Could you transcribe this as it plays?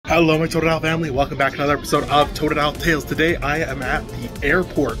Hello my Totodile family, welcome back to another episode of Totodile Tales. Today I am at the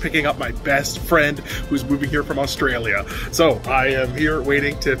airport picking up my best friend who's moving here from Australia. So I am here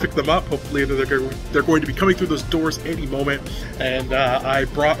waiting to pick them up. Hopefully they're going to be coming through those doors any moment. And I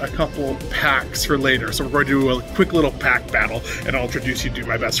brought a couple packs for later. So we're going to do a quick little pack battle and I'll introduce you to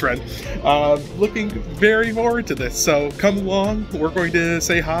my best friend. Looking very forward to this. So come along, we're going to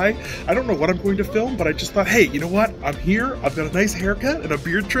say hi. I don't know what I'm going to film, but I just thought, hey, you know what? I'm here, I've got a nice haircut and a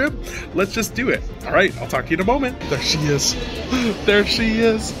beard trim. Let's just do it. All right, I'll talk to you in a moment. There she is. There she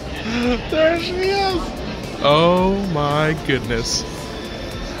is. There she is. Oh my goodness.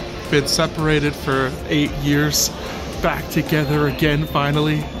 Been separated for 8 years. Back together again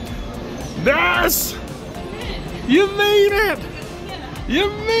finally. Ness! You made it! You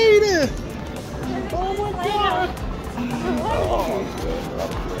made it! Oh my god!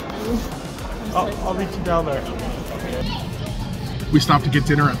 Oh, I'll meet you down there. We stopped to get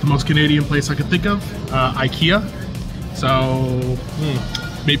dinner at the most Canadian place I could think of, IKEA. So,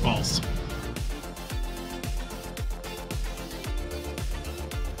 meatballs.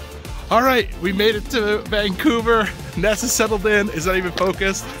 All right, we made it to Vancouver. Ness is settled in. Is that even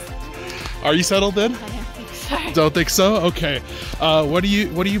focused? Are you settled in? I don't think so. Don't think so? Okay. What are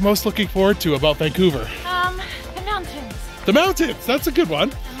you most looking forward to about Vancouver? The mountains. The mountains. That's a good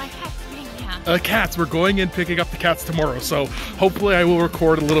one. And my cats being out. Cats. We're going in picking up the cats tomorrow, so hopefully I will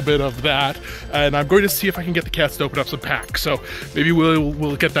record a little bit of that, and I'm going to see if I can get the cats to open up some packs. So maybe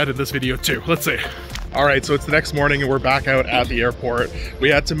we'll get that in this video too. Let's see. All right, so it's the next morning and we're back out at the airport. We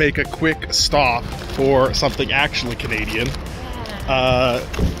had to make a quick stop for something actually Canadian.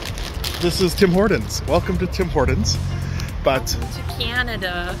 This is Tim Hortons. Welcome to Tim Hortons. But Welcome to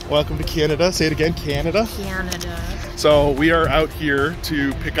Canada. Welcome to Canada. Say it again, Canada. Canada. So we are out here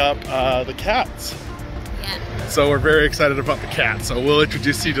to pick up the cats. Yeah. So we're very excited about the cats. So we'll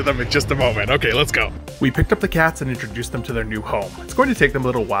introduce you to them in just a moment. Okay, let's go. We picked up the cats and introduced them to their new home. It's going to take them a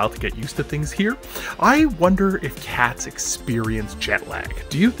little while to get used to things here. I wonder if cats experience jet lag.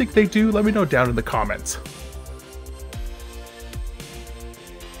 Do you think they do? Let me know down in the comments.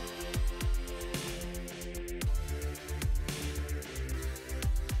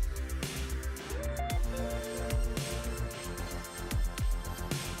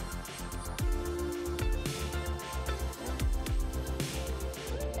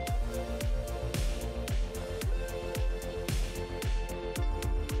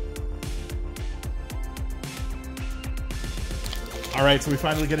 All right, so we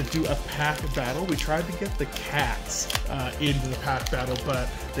finally get to do a pack battle. We tried to get the cats into the pack battle, but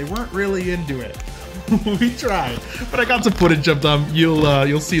they weren't really into it. We tried, but I got some footage of them.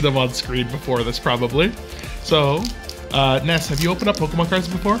 You'll see them on screen before this probably. So, Ness, have you opened up Pokemon cards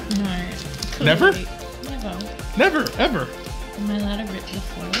before? No. Never? Never. Never, ever. Am I allowed to rip the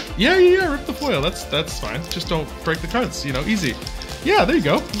foil? Yeah, rip the foil. That's fine. Just don't break the cards. You know, easy. Yeah, there you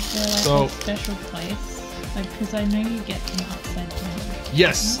go. Is there like a special place? Like, because I know you get them upside down.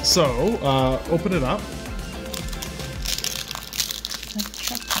 Yes. So, open it up. Like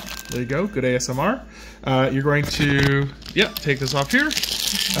chocolate. There you go. Good ASMR. You're going to, take this off here.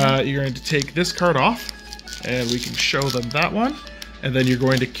 You're going to take this card off, and we can show them that one. And then you're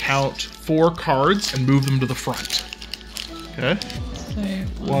going to count 4 cards and move them to the front. Okay. So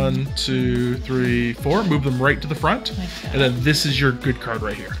 1, 2, 3, 4. Move them right to the front. Okay. And then this is your good card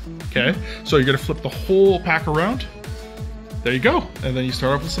right here. Okay. So you're going to flip the whole pack around. There you go. And then you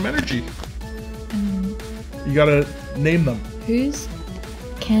start off with some energy. You got to name them. Who's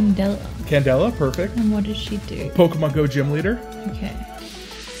Candela? Candela, perfect. And what does she do? Pokemon Go gym leader. Okay.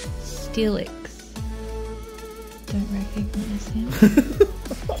 Steelix. Don't recognize him.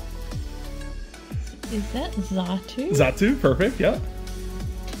 Is that Xatu? Xatu, perfect, yeah.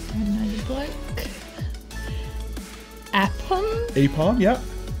 Another bloke. Apom, yeah.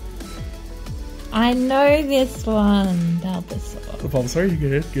 I know this one. Bulbasaur, you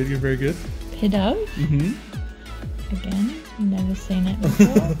good, you're very good. Pidove. Again, never seen it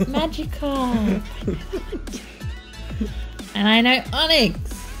before. Magikarp. And I know Onyx.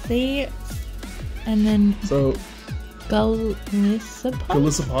 See? And then So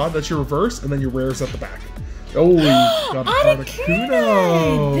Golisopod. that's your reverse, and then your rare's at the back. Oh, you got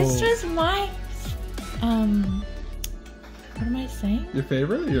Articuno. This was my what am I saying? Your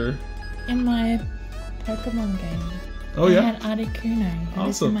favorite? In my Pokemon game. Oh, I yeah? had Articuno. Awesome.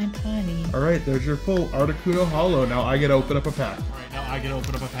 This is my party. Alright, there's your full Articuno Holo. Now I get to open up a pack. Alright, now I get to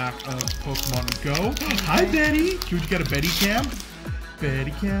open up a pack of Pokemon Go. Hi, Betty! Can we get a Betty Cam?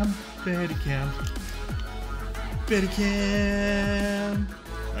 Betty Cam. Betty Cam. Betty Cam.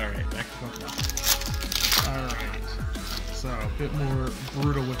 Alright, back to Pokemon. Alright. So, a bit more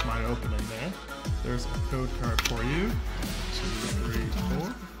brutal with my opening there. There's a code card for you. 1, 2, 3,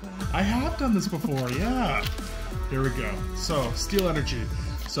 4. I have done this before, yeah. Here we go. So, Steel Energy.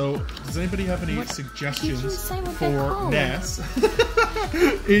 So, does anybody have any suggestions for Ness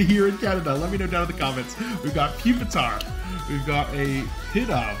here in Canada? Let me know down in the comments. We've got Pupitar. We've got a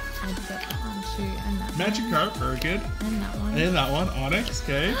Pidove. Magikarp, very good. And that one. And that one. Onyx,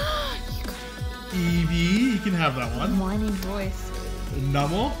 okay. Eevee, you can have that one. Whiny voice.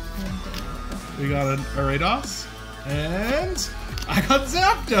 Numel. We got an Ariados. And I got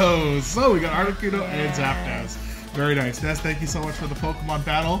Zapdos. So we got Articuno and Zapdos. Very nice. Ness, thank you so much for the Pokemon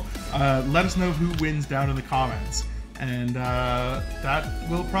battle. Let us know who wins down in the comments. And that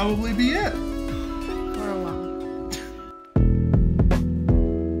will probably be it.